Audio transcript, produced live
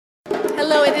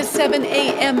Hello, it is 7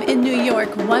 a.m. in New York,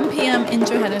 1 p.m. in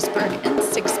Johannesburg, and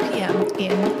 6 p.m.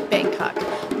 in Bangkok.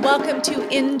 Welcome to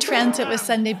In Transit with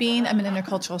Sunday Bean. I'm an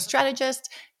intercultural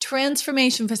strategist,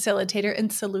 transformation facilitator,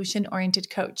 and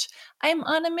solution-oriented coach. I am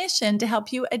on a mission to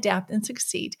help you adapt and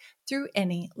succeed through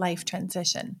any life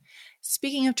transition.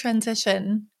 Speaking of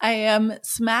transition, I am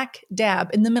smack dab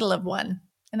in the middle of one,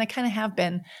 and I kind of have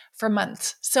been for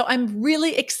months. So I'm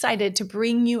really excited to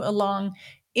bring you along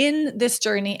in this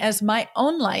journey as my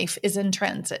own life is in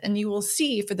transit. And you will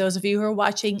see, for those of you who are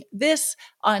watching this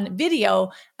on video,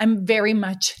 I'm very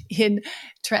much in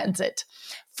transit.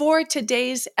 For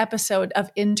today's episode of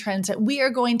In Transit, we are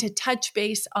going to touch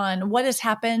base on what has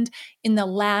happened in the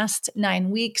last 9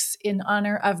 weeks in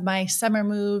honor of my Summer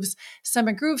Moves,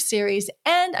 Summer Groove series.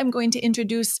 And I'm going to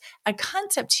introduce a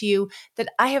concept to you that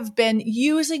I have been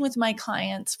using with my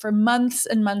clients for months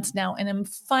and months now, and I'm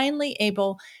finally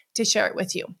able to share it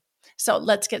with you. So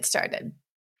let's get started.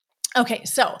 Okay,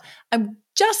 so I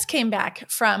just came back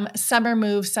from Summer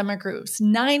Moves, Summer Grooves,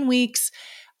 9 weeks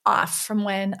off from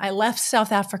when I left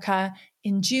South Africa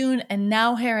in June, and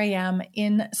now here I am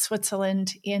in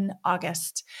Switzerland in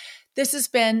August. This has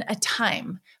been a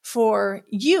time for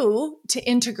you to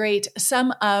integrate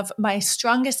some of my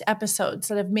strongest episodes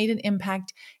that have made an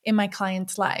impact in my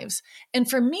clients' lives. And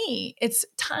for me, it's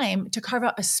time to carve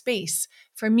out a space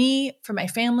for me, for my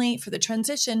family, for the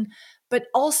transition, but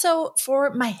also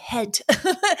for my head,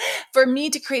 for me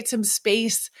to create some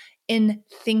space in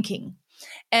thinking.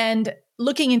 And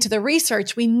looking into the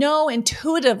research, we know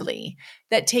intuitively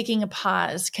that taking a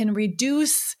pause can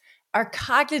reduce our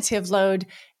cognitive load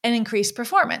and increase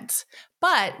performance.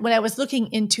 But when I was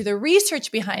looking into the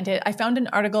research behind it, I found an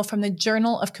article from the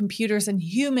Journal of Computers and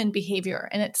Human Behavior,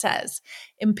 and it says,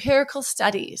 empirical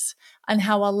studies on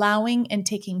how allowing and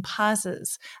taking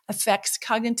pauses affects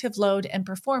cognitive load and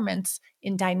performance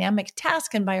in dynamic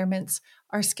task environments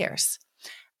are scarce.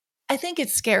 I think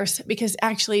it's scarce because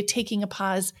actually taking a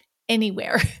pause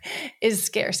anywhere is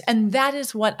scarce. And that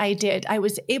is what I did. I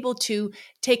was able to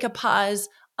take a pause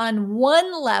on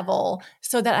one level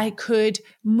so that I could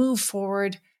move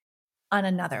forward on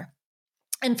another.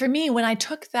 And for me, when I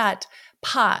took that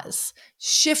pause,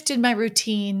 shifted my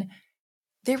routine,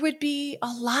 there would be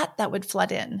a lot that would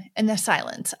flood in the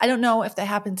silence. I don't know if that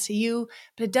happens to you,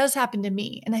 but it does happen to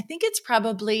me. And I think it's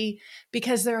probably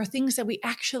because there are things that we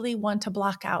actually want to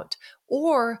block out,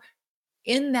 or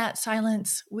in that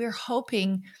silence, we're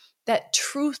hoping that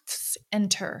truths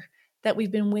enter that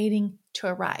we've been waiting to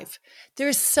arrive. There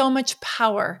is so much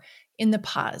power in the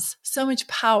pause, so much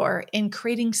power in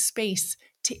creating space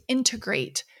to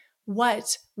integrate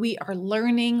what we are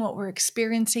learning, what we're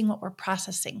experiencing, what we're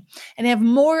processing. And I have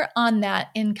more on that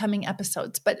in coming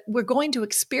episodes, but we're going to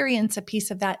experience a piece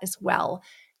of that as well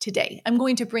today. I'm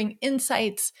going to bring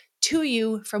insights to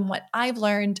you from what I've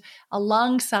learned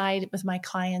alongside with my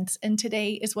clients. And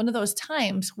today is one of those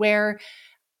times where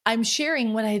I'm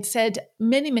sharing what I had said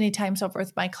many, many times over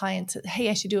with my clients. Hey,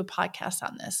 I should do a podcast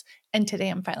on this. And today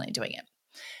I'm finally doing it.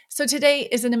 So today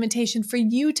is an invitation for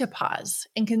you to pause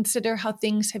and consider how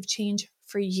things have changed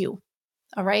for you.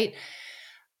 All right.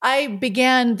 I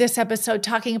began this episode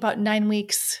talking about 9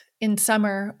 weeks in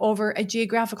summer over a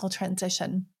geographical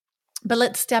transition. But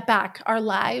let's step back. Our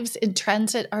lives in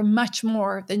transit are much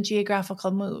more than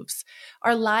geographical moves.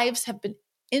 Our lives have been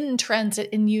in transit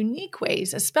in unique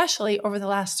ways, especially over the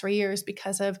last 3 years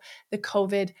because of the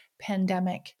COVID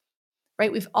pandemic,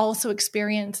 right? We've also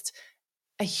experienced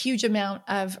a huge amount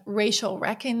of racial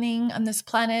reckoning on this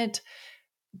planet,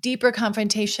 deeper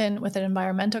confrontation with an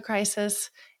environmental crisis,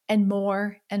 and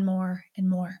more and more and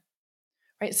more,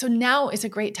 right? So now is a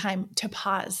great time to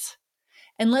pause.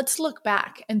 And let's look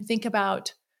back and think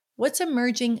about what's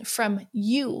emerging from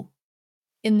you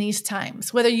in these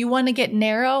times, whether you want to get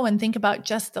narrow and think about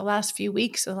just the last few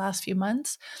weeks or the last few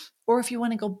months, or if you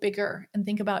want to go bigger and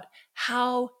think about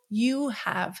how you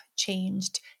have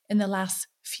changed in the last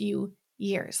few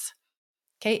years.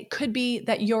 Okay, it could be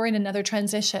that you're in another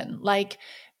transition, like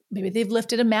maybe they've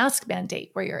lifted a mask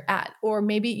mandate where you're at, or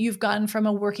maybe you've gone from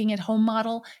a working at home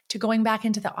model to going back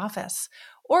into the office.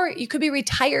 Or you could be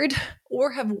retired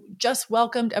or have just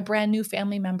welcomed a brand new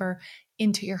family member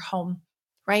into your home,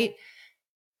 right?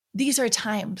 These are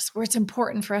times where it's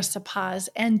important for us to pause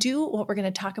and do what we're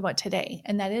going to talk about today,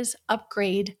 and that is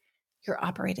upgrade your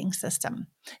operating system.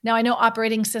 Now, I know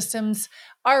operating systems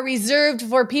are reserved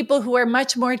for people who are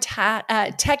much more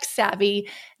tech savvy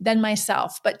than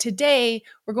myself, but today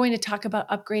we're going to talk about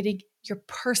upgrading your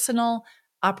personal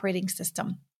operating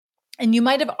system. And you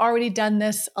might have already done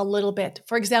this a little bit.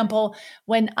 For example,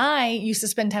 when I used to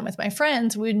spend time with my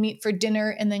friends, we would meet for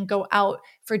dinner and then go out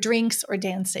for drinks or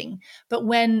dancing. But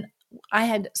when I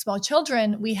had small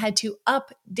children, we had to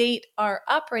update our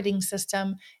operating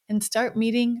system and start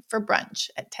meeting for brunch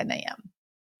at 10 a.m.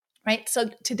 Right? So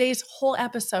today's whole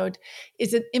episode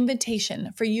is an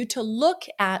invitation for you to look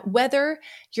at whether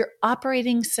your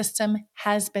operating system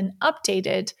has been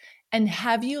updated and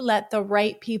have you let the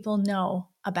right people know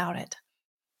about it.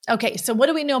 Okay, so what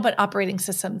do we know about operating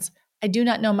systems? I do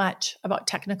not know much about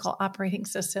technical operating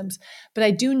systems, but I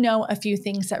do know a few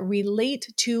things that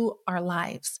relate to our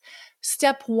lives.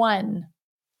 Step one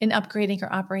in upgrading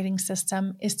your operating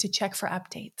system is to check for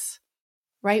updates,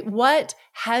 right? What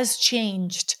has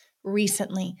changed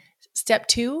recently? Step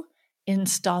two,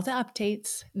 install the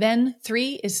updates. Then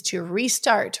 3 is to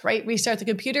restart, right? Restart the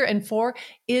computer. And 4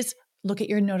 is look at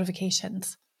your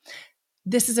notifications.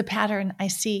 This is a pattern I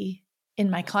see in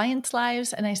my clients'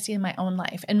 lives and I see in my own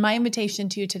life. And my invitation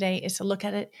to you today is to look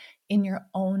at it in your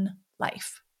own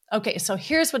life. Okay, so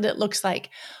here's what it looks like.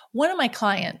 One of my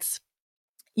clients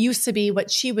used to be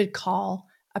what she would call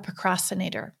a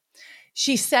procrastinator.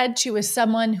 She said she was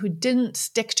someone who didn't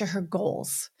stick to her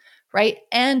goals, right?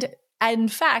 And in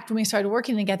fact, when we started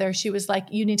working together, she was like,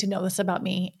 you need to know this about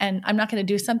me. And I'm not going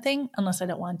to do something unless I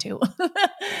don't want to.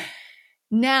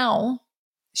 Now,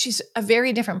 she's a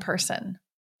very different person.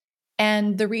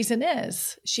 And the reason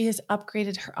is she has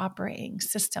upgraded her operating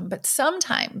system. But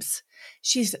sometimes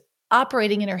she's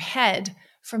operating in her head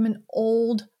from an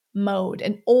old mode,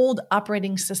 an old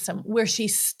operating system where she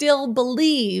still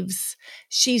believes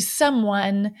she's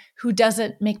someone who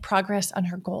doesn't make progress on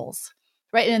her goals.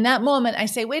 Right. And in that moment, I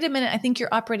say, wait a minute, I think you're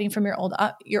operating from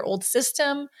your old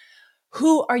system.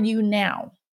 Who are you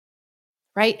now?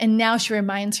 Right. And now she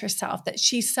reminds herself that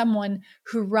she's someone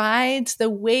who rides the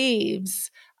waves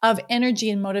of energy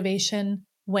and motivation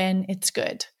when it's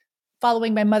good.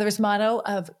 Following my mother's motto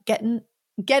of get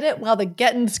it while the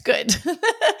getting's good.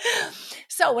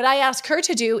 So what I ask her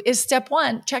to do is step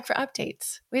 1, check for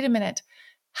updates. Wait a minute.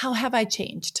 How have I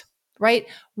changed? Right?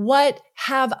 What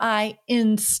have I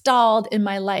installed in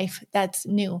my life that's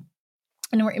new?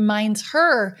 And it reminds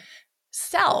her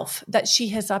self that she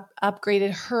has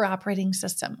upgraded her operating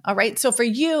system. All right. So for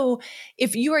you,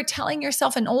 if you are telling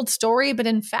yourself an old story, but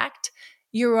in fact,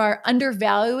 you are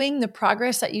undervaluing the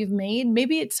progress that you've made,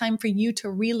 maybe it's time for you to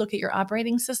relook at your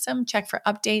operating system, check for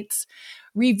updates,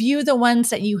 review the ones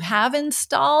that you have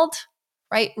installed,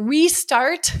 right?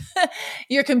 Restart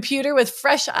your computer with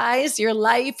fresh eyes, your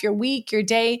life, your week, your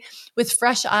day with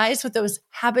fresh eyes, with those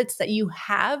habits that you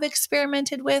have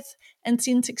experimented with and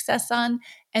seen success on,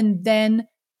 and then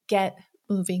get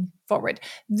moving forward.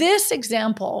 This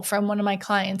example from one of my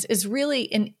clients is really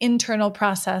an internal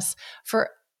process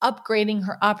for upgrading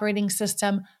her operating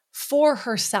system for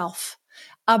herself,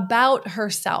 about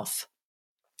herself.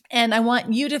 And I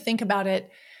want you to think about it,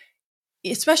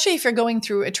 especially if you're going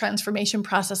through a transformation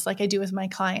process like I do with my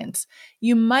clients.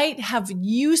 You might have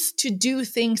used to do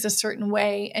things a certain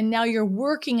way, and now you're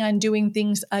working on doing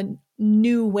things a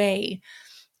new way.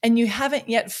 And you haven't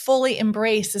yet fully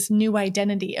embraced this new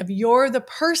identity of you're the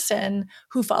person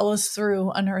who follows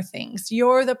through on her things.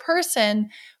 You're the person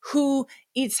who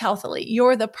eats healthily.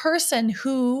 You're the person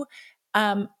who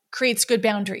creates good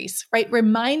boundaries, right?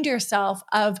 Remind yourself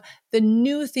of the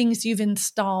new things you've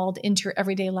installed into your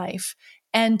everyday life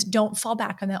and don't fall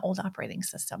back on that old operating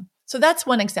system. So that's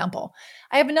one example.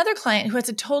 I have another client who has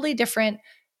a totally different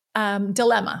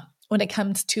dilemma when it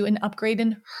comes to an upgrade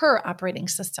in her operating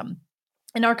system.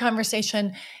 In our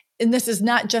conversation, and this is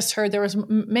not just her, there was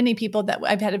many people that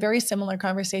I've had a very similar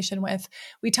conversation with.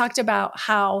 We talked about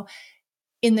how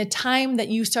in the time that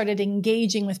you started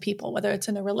engaging with people, whether it's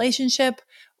in a relationship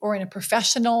or in a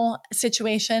professional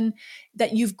situation,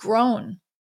 that you've grown,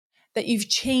 that you've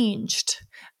changed.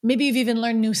 Maybe you've even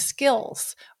learned new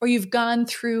skills, or you've gone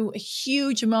through a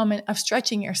huge moment of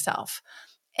stretching yourself.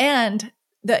 And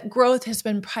that growth has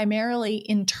been primarily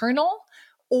internal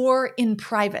or in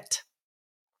private.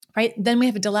 Right? Then we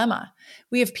have a dilemma.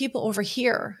 We have people over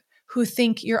here who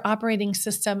think your operating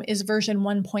system is version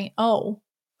 1.0,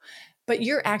 but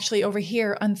you're actually over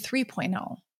here on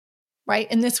 3.0, right?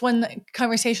 In this one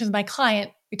conversation with my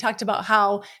client, we talked about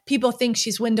how people think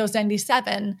she's Windows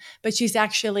 97, but she's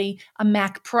actually a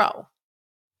Mac Pro,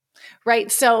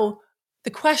 right? So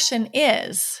the question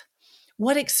is,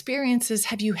 what experiences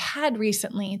have you had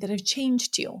recently that have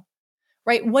changed you?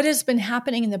 Right? What has been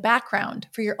happening in the background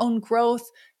for your own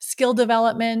growth, skill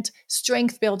development,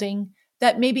 strength building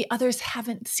that maybe others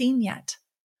haven't seen yet?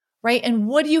 right? And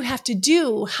what do you have to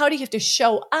do? How do you have to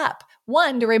show up?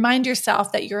 One, to remind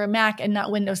yourself that you're a Mac and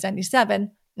not Windows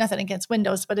 97. Nothing against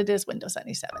Windows, but it is Windows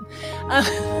 97.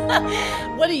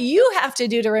 What do you have to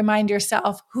do to remind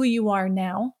yourself who you are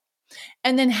now?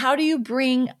 And then how do you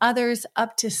bring others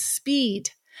up to speed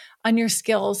on your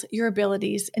skills, your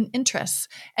abilities, and interests?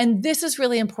 And this is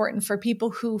really important for people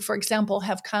who, for example,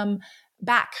 have come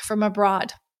back from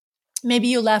abroad. Maybe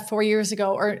you left 4 years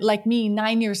ago, or like me,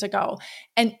 9 years ago.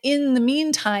 And in the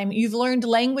meantime, you've learned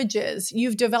languages,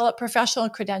 you've developed professional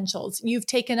credentials, you've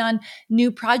taken on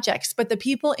new projects, but the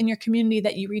people in your community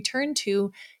that you returned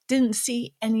to didn't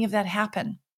see any of that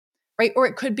happen, right? Or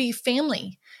it could be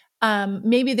family.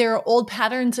 Maybe there are old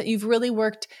patterns that you've really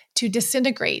worked to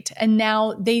disintegrate, and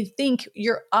now they think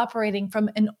you're operating from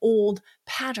an old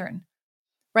pattern,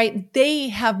 right? They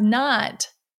have not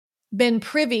been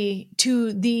privy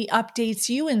to the updates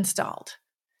you installed.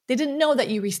 They didn't know that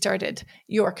you restarted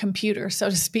your computer, so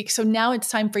to speak. So now it's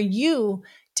time for you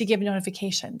to give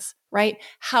notifications, right?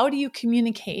 How do you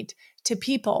communicate to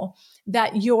people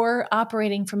that you're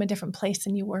operating from a different place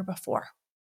than you were before?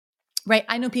 Right.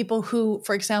 I know people who,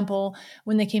 for example,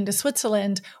 when they came to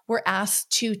Switzerland, were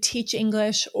asked to teach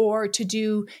English or to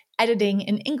do editing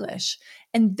in English.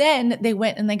 And then they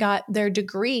went and they got their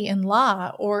degree in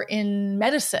law or in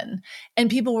medicine. And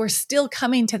people were still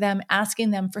coming to them, asking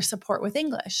them for support with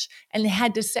English. And they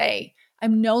had to say,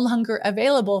 I'm no longer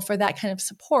available for that kind of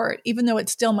support, even though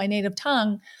it's still my native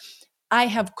tongue. I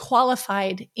have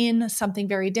qualified in something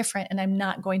very different, and I'm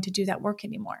not going to do that work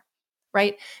anymore.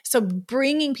 Right? So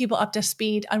bringing people up to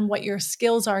speed on what your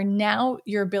skills are now,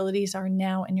 your abilities are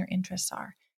now, and your interests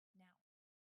are now.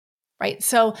 Right?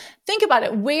 So think about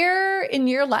it. Where in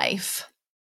your life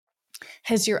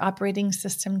has your operating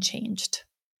system changed?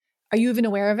 Are you even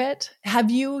aware of it? Have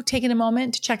you taken a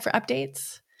moment to check for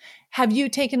updates? Have you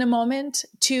taken a moment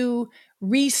to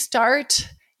restart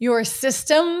your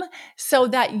system so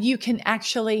that you can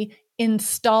actually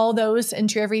install those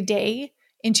into your everyday,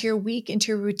 into your week, into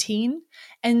your routine?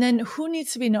 And then who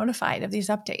needs to be notified of these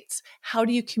updates? How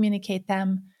do you communicate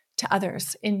them to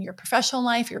others in your professional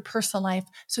life, your personal life,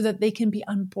 so that they can be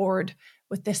on board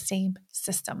with the same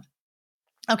system?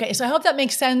 Okay, so I hope that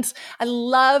makes sense. I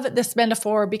love this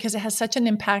metaphor because it has such an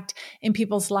impact in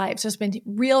people's lives. There's been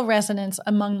real resonance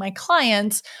among my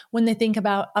clients when they think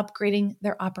about upgrading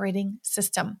their operating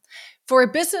system. For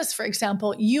a business, for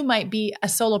example, you might be a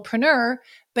solopreneur,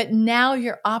 but now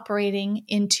you're operating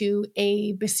into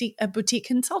a boutique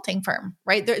consulting firm,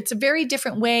 right? It's a very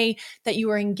different way that you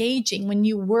are engaging when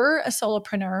you were a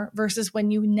solopreneur versus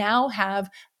when you now have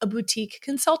a boutique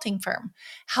consulting firm.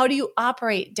 How do you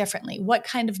operate differently? What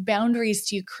kind of boundaries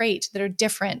do you create that are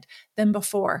different than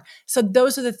before? So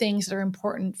those are the things that are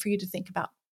important for you to think about.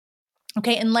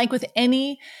 Okay, and like with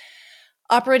any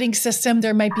operating system,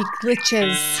 there might be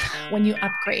glitches when you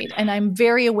upgrade. And I'm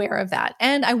very aware of that.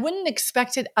 And I wouldn't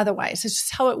expect it otherwise. It's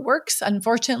just how it works.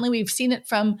 Unfortunately, we've seen it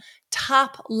from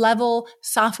top level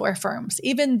software firms.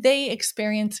 Even they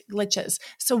experience glitches.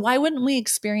 So why wouldn't we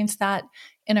experience that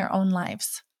in our own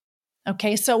lives?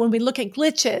 Okay, so when we look at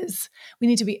glitches, we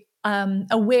need to be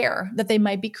aware that they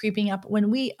might be creeping up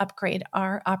when we upgrade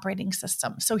our operating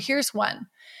system. So here's one.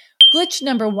 Glitch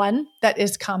number one that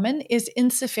is common is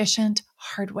insufficient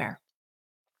hardware.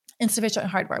 Insufficient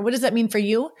hardware. What does that mean for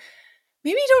you?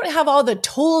 Maybe you don't have all the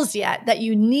tools yet that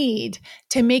you need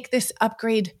to make this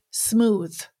upgrade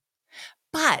smooth,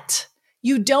 but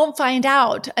you don't find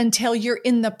out until you're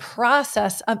in the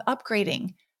process of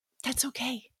upgrading. That's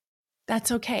okay.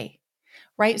 That's okay.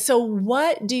 Right? So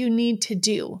what do you need to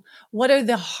do? What are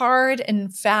the hard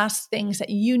and fast things that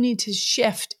you need to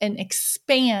shift and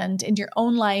expand in your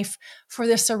own life for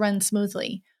this to run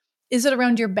smoothly? Is it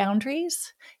around your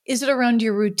boundaries? Is it around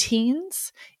your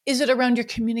routines? Is it around your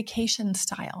communication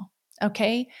style?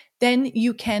 Okay. Then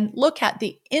you can look at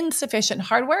the insufficient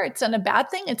hardware. It's not a bad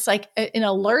thing. It's like an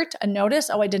alert, a notice.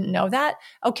 Oh, I didn't know that.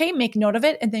 Okay. Make note of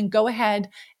it and then go ahead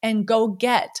and go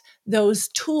get those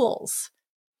tools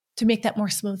to make that more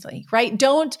smoothly, right?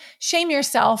 Don't shame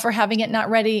yourself for having it not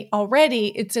ready already.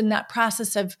 It's in that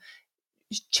process of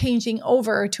changing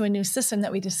over to a new system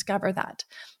that we discover that,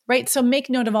 right? So make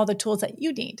note of all the tools that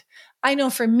you need. I know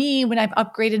for me, when I've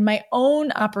upgraded my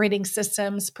own operating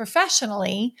systems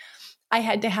professionally, I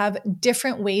had to have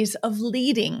different ways of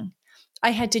leading.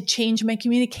 I had to change my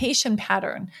communication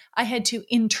pattern. I had to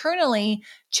internally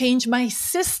change my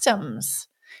systems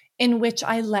in which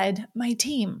I led my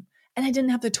team. And I didn't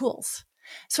have the tools.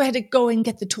 So I had to go and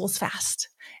get the tools fast.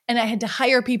 and I had to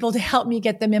hire people to help me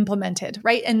get them implemented,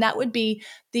 right? And that would be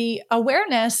the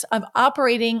awareness of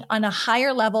operating on a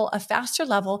higher level, a faster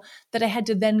level, that I had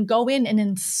to then go in and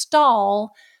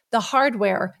install the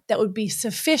hardware that would be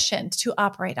sufficient to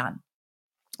operate on.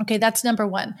 Okay, that's number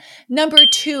one. Number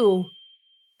two,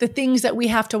 the things that we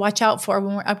have to watch out for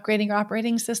when we're upgrading our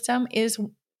operating system is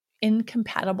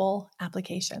incompatible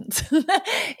applications.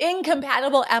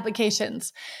 Incompatible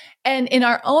applications. And in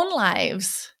our own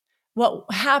lives, what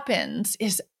happens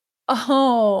is,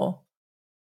 the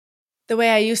way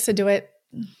I used to do it,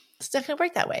 it's not going to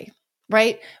work that way,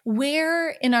 right? Where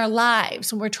in our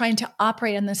lives, when we're trying to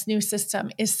operate on this new system,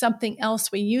 is something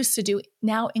else we used to do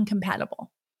now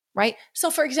incompatible, right? So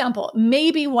for example,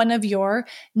 maybe one of your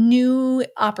new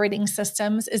operating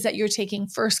systems is that you're taking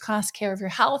first-class care of your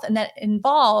health, and that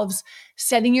involves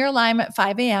setting your alarm at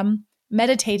 5 a.m.,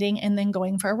 meditating, and then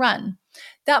going for a run.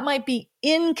 That might be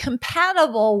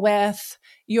incompatible with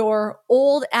your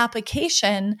old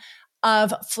application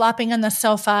of flopping on the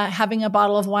sofa, having a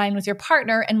bottle of wine with your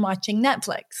partner and watching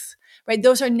Netflix, right?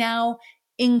 Those are now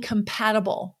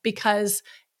incompatible because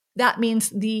that means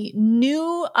the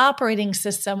new operating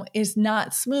system is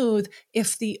not smooth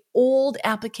if the old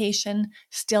application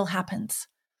still happens,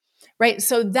 right?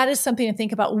 So that is something to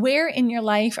think about. Where in your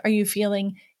life are you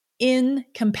feeling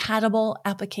incompatible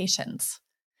applications?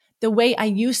 The way I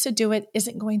used to do it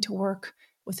isn't going to work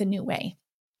with a new way.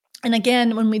 And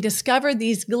again, when we discover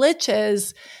these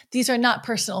glitches, these are not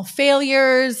personal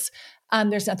failures.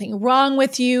 There's nothing wrong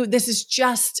with you. This is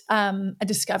just a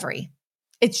discovery.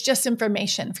 It's just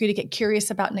information for you to get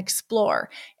curious about and explore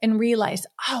and realize,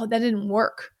 that didn't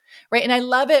work, right? And I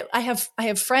love it. I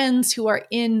have friends who are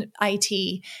in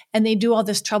IT and they do all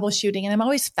this troubleshooting, and I'm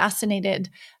always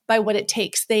fascinated by what it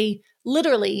takes. They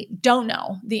literally don't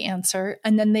know the answer,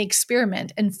 and then they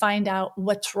experiment and find out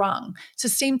what's wrong. It's the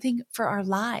same thing for our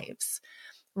lives,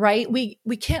 right? We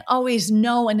can't always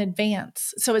know in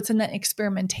advance. So it's in that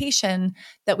experimentation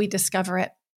that we discover it.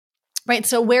 Right.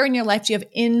 So where in your life do you have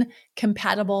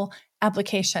incompatible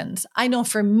applications? I know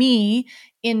for me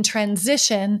in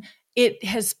transition, it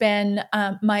has been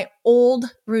my old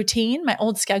routine, my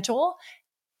old schedule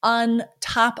on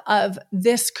top of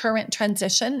this current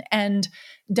transition and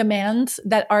demands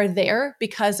that are there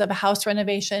because of a house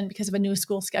renovation, because of a new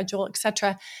school schedule, et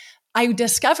cetera. I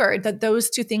discovered that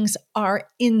those two things are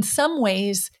in some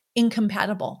ways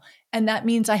incompatible. And that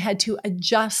means I had to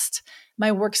adjust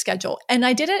my work schedule. And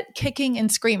I did it kicking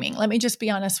and screaming. Let me just be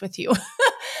honest with you.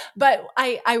 But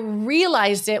I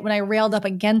realized it when I railed up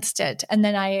against it, and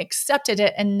then I accepted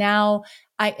it. And now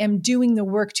I am doing the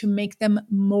work to make them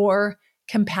more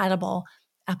compatible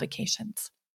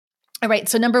applications. All right.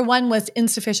 So number one was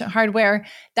insufficient hardware.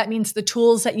 That means the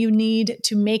tools that you need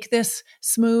to make this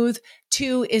smooth.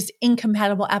 Two is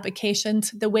incompatible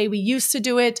applications. The way we used to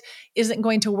do it isn't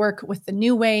going to work with the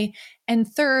new way. And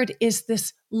third is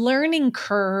this learning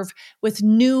curve with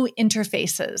new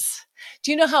interfaces.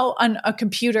 Do you know how on a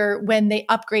computer, when they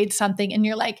upgrade something and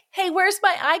you're like, hey, where's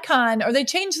my icon? Or they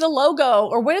change the logo,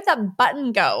 or where did that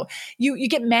button go? You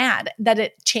get mad that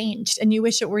it changed and you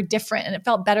wish it were different and it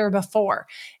felt better before.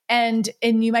 And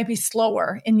you might be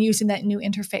slower in using that new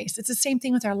interface. It's the same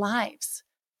thing with our lives,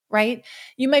 right?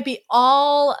 You might be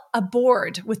all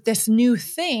aboard with this new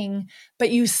thing,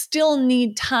 but you still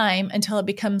need time until it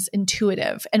becomes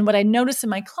intuitive. And what I notice in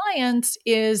my clients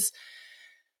is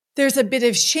there's a bit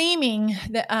of shaming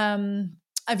that,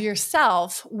 of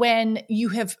yourself when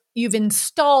you've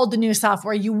installed the new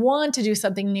software, you want to do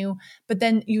something new, but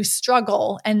then you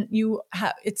struggle and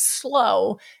it's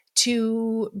slow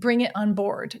to bring it on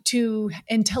board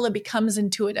until it becomes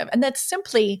intuitive. And that's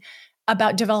simply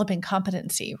about developing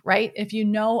competency, right? If you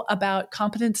know about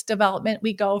competence development,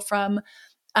 we go from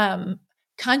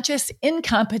conscious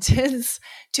incompetence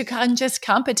to conscious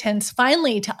competence,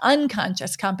 finally to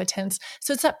unconscious competence.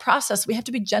 So it's that process. We have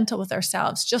to be gentle with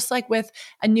ourselves. Just like with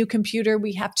a new computer,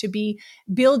 we have to be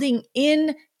build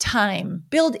in time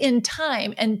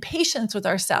and patience with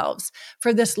ourselves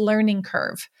for this learning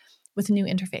curve with new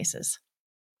interfaces.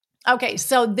 Okay,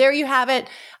 so there you have it.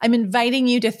 I'm inviting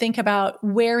you to think about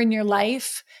where in your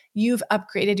life you've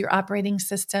upgraded your operating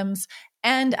systems.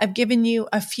 And I've given you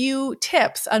a few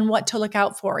tips on what to look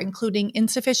out for, including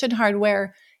insufficient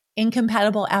hardware,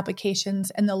 incompatible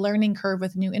applications, and the learning curve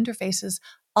with new interfaces.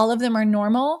 All of them are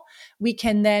normal. We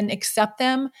can then accept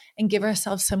them and give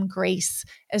ourselves some grace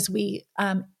as we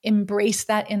embrace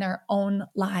that in our own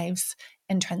lives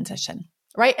and transition.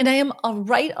 Right. And I am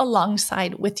right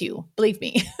alongside with you. Believe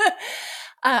me.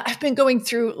 I've been going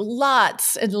through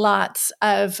lots and lots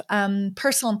of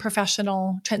personal and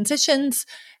professional transitions.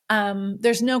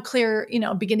 There's no clear,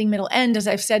 beginning, middle, end. As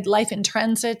I've said, life in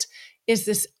transit is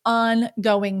this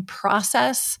ongoing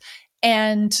process.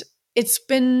 And it's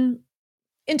been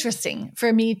interesting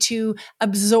for me to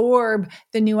absorb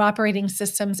the new operating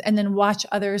systems and then watch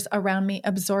others around me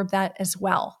absorb that as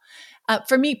well.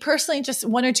 For me personally, just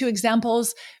one or two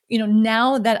examples,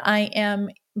 now that I am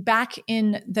back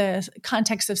in the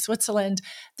context of Switzerland,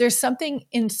 there's something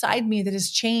inside me that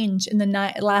has changed in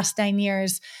the last 9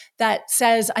 years that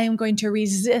says I am going to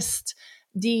resist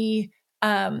the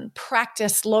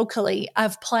practice locally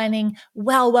of planning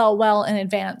well in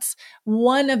advance.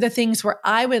 One of the things where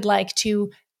I would like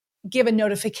to give a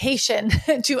notification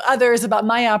to others about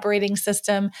my operating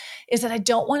system is that I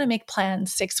don't want to make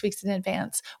plans 6 weeks in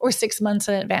advance or 6 months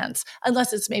in advance,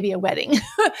 unless it's maybe a wedding.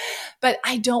 But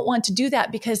I don't want to do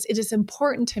that because it is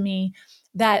important to me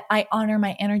that I honor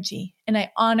my energy and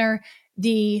I honor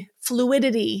the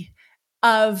fluidity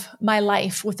of my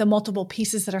life with the multiple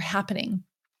pieces that are happening.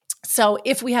 So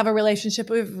if we have a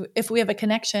relationship, if we have a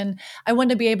connection, I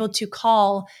want to be able to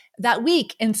call that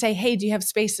week and say, hey, do you have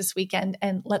space this weekend?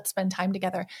 And let's spend time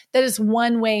together. That is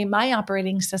one way my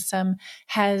operating system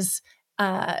has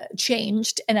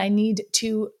changed. And I need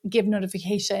to give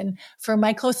notification for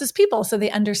my closest people so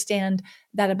they understand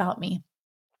that about me.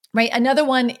 Right. Another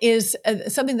one is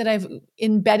something that I've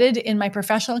embedded in my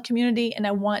professional community, and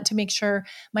I want to make sure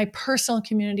my personal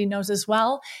community knows as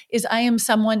well, is I am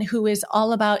someone who is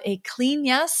all about a clean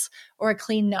yes or a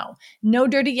clean no. No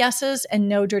dirty yeses and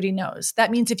no dirty nos. That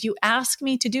means if you ask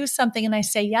me to do something and I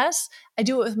say yes, I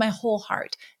do it with my whole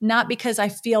heart, not because I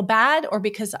feel bad or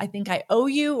because I think I owe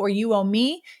you or you owe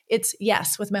me. It's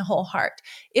yes with my whole heart.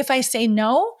 If I say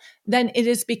no, then it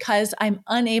is because I'm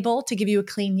unable to give you a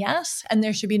clean yes, and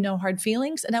there should be no hard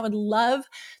feelings. And I would love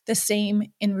the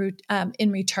same in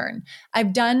return.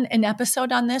 I've done an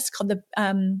episode on this called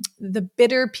the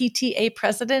Bitter PTA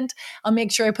President. I'll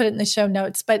make sure I put it in the show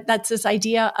notes, but that's this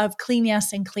idea of clean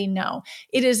yes and clean no.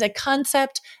 It is a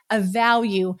concept, a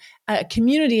value, a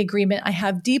community agreement I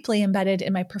have deeply embedded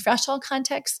in my professional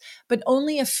context, but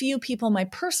only a few people in my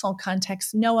personal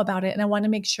context know about it. And I want to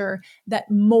make sure that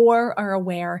more are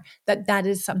aware that that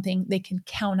is something they can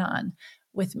count on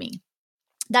with me.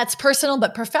 That's personal,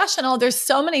 but professional. There's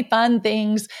so many fun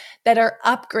things that are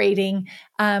upgrading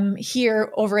here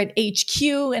over at HQ,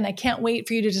 and I can't wait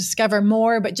for you to discover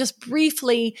more. But just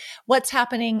briefly, what's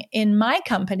happening in my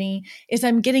company is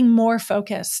I'm getting more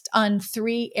focused on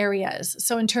 3 areas.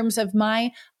 So in terms of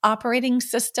my operating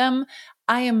system,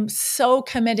 I am so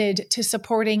committed to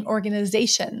supporting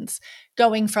organizations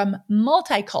going from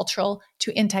multicultural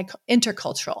to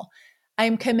intercultural. I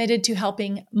am committed to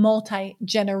helping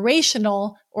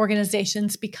multi-generational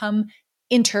organizations become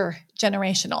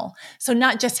intergenerational. So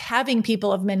not just having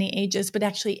people of many ages, but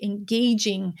actually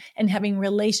engaging and having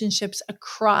relationships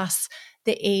across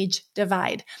the age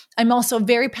divide. I'm also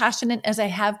very passionate, as I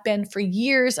have been for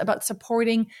years, about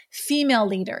supporting female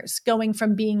leaders, going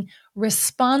from being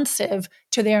responsive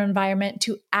to their environment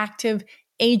to active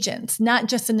agents, not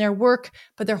just in their work,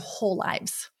 but their whole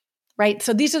lives. Right?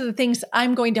 So these are the things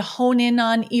I'm going to hone in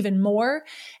on even more.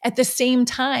 At the same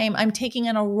time, I'm taking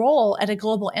on a role at a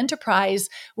global enterprise,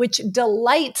 which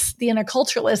delights the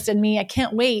interculturalist in me. I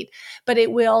can't wait, but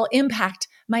it will impact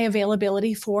my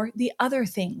availability for the other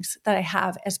things that I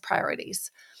have as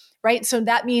priorities. Right? So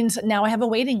that means now I have a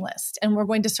waiting list, and we're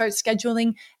going to start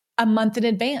scheduling a month in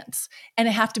advance. And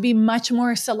I have to be much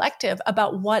more selective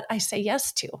about what I say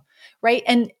yes to. Right?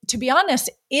 And to be honest,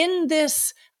 in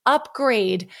this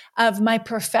upgrade of my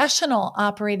professional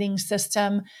operating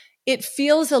system, it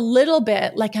feels a little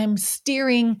bit like I'm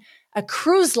steering a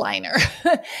cruise liner.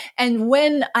 And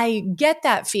when I get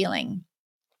that feeling,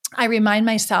 I remind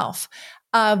myself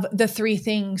of the 3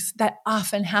 things that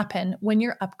often happen when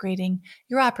you're upgrading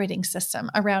your operating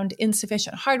system around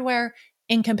insufficient hardware,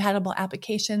 incompatible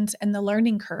applications, and the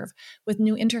learning curve with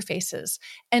new interfaces.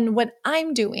 And what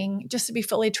I'm doing, just to be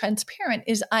fully transparent,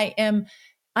 is I am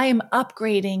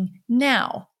upgrading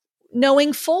now,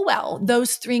 knowing full well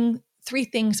those three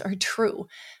things are true.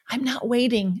 I'm not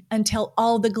waiting until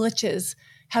all the glitches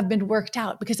have been worked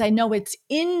out, because I know it's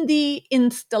in the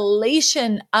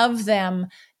installation of them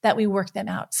that we work them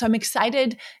out. So I'm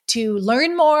excited to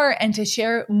learn more and to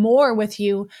share more with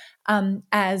you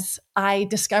as I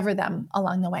discover them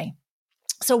along the way.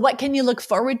 So what can you look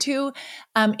forward to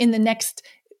in the next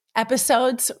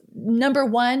episodes? Number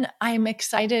 1, I'm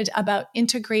excited about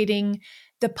integrating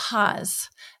the pause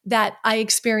that I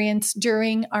experienced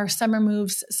during our Summer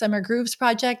Moves, Summer Grooves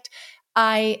project.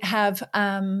 I have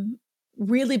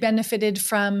really benefited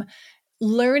from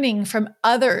learning from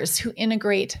others who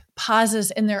integrate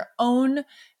pauses in their own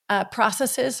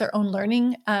processes, their own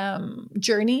learning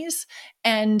journeys.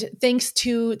 And thanks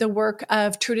to the work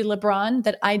of Trudy LeBron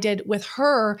that I did with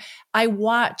her, I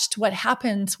watched what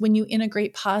happens when you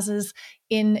integrate pauses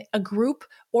in a group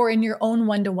or in your own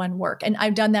one-to-one work. And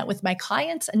I've done that with my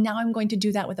clients, and now I'm going to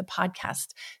do that with a podcast.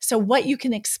 So what you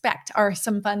can expect are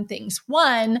some fun things.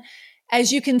 One,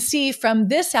 as you can see from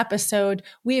this episode,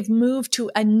 we have moved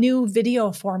to a new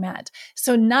video format.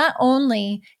 So not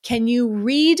only can you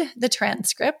read the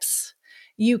transcripts,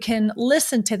 you can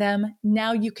listen to them,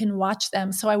 now you can watch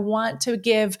them. So I want to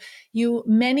give you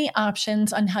many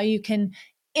options on how you can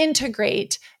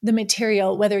integrate the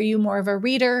material, whether you're more of a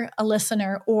reader, a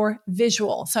listener, or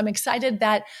visual. So I'm excited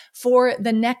that for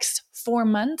the next 4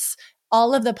 months,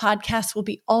 all of the podcasts will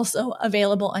be also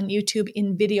available on YouTube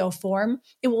in video form.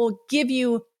 It will give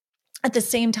you at the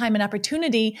same time an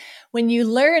opportunity when you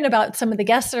learn about some of the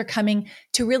guests that are coming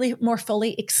to really more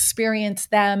fully experience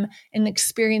them and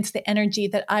experience the energy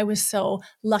that I was so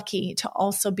lucky to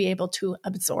also be able to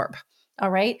absorb. All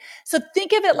right. So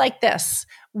think of it like this.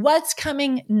 What's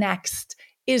coming next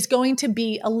is going to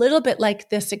be a little bit like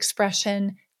this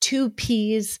expression, 2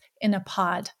 peas in a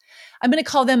pod. I'm going to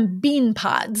call them bean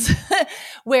pods,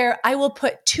 where I will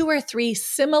put 2 or 3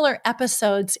 similar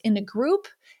episodes in a group,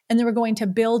 and then we're going to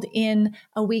build in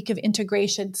a week of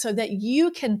integration so that you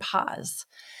can pause.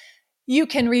 You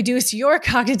can reduce your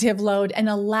cognitive load and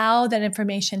allow that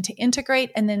information to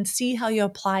integrate and then see how you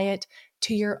apply it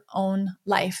to your own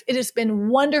life. It has been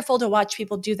wonderful to watch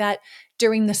people do that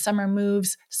during the Summer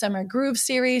Moves, Summer Groove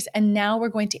series, and now we're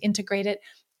going to integrate it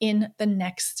in the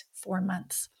next 4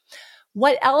 months.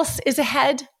 What else is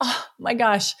ahead? Oh my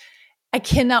gosh, I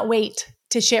cannot wait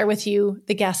to share with you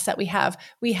the guests that we have.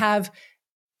 We have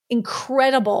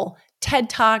incredible TED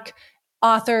Talk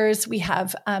authors. We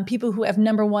have people who have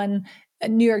 #1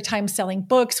 New York Times selling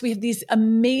books. We have these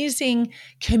amazing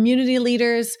community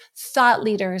leaders, thought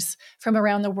leaders from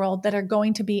around the world that are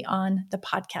going to be on the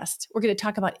podcast. We're going to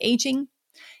talk about aging,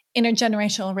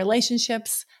 intergenerational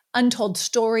relationships, untold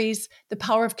stories, the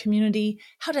power of community,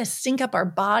 how to sync up our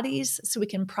bodies so we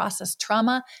can process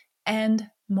trauma, and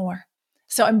more.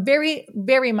 So I'm very,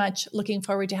 very much looking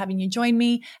forward to having you join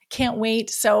me. I can't wait.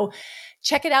 So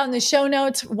check it out in the show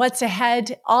notes, what's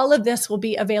ahead. All of this will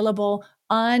be available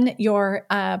on your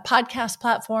podcast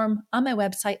platform, on my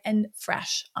website, and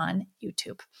fresh on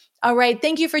YouTube. All right.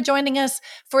 Thank you for joining us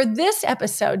for this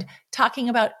episode, talking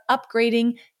about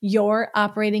upgrading your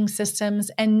operating systems.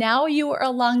 And now you are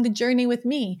along the journey with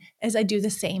me as I do the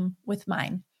same with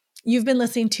mine. You've been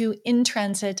listening to In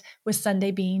Transit with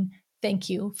Sunday Bean. Thank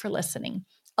you for listening.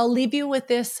 I'll leave you with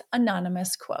this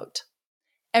anonymous quote.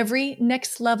 Every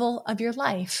next level of your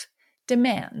life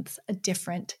demands a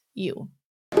different you.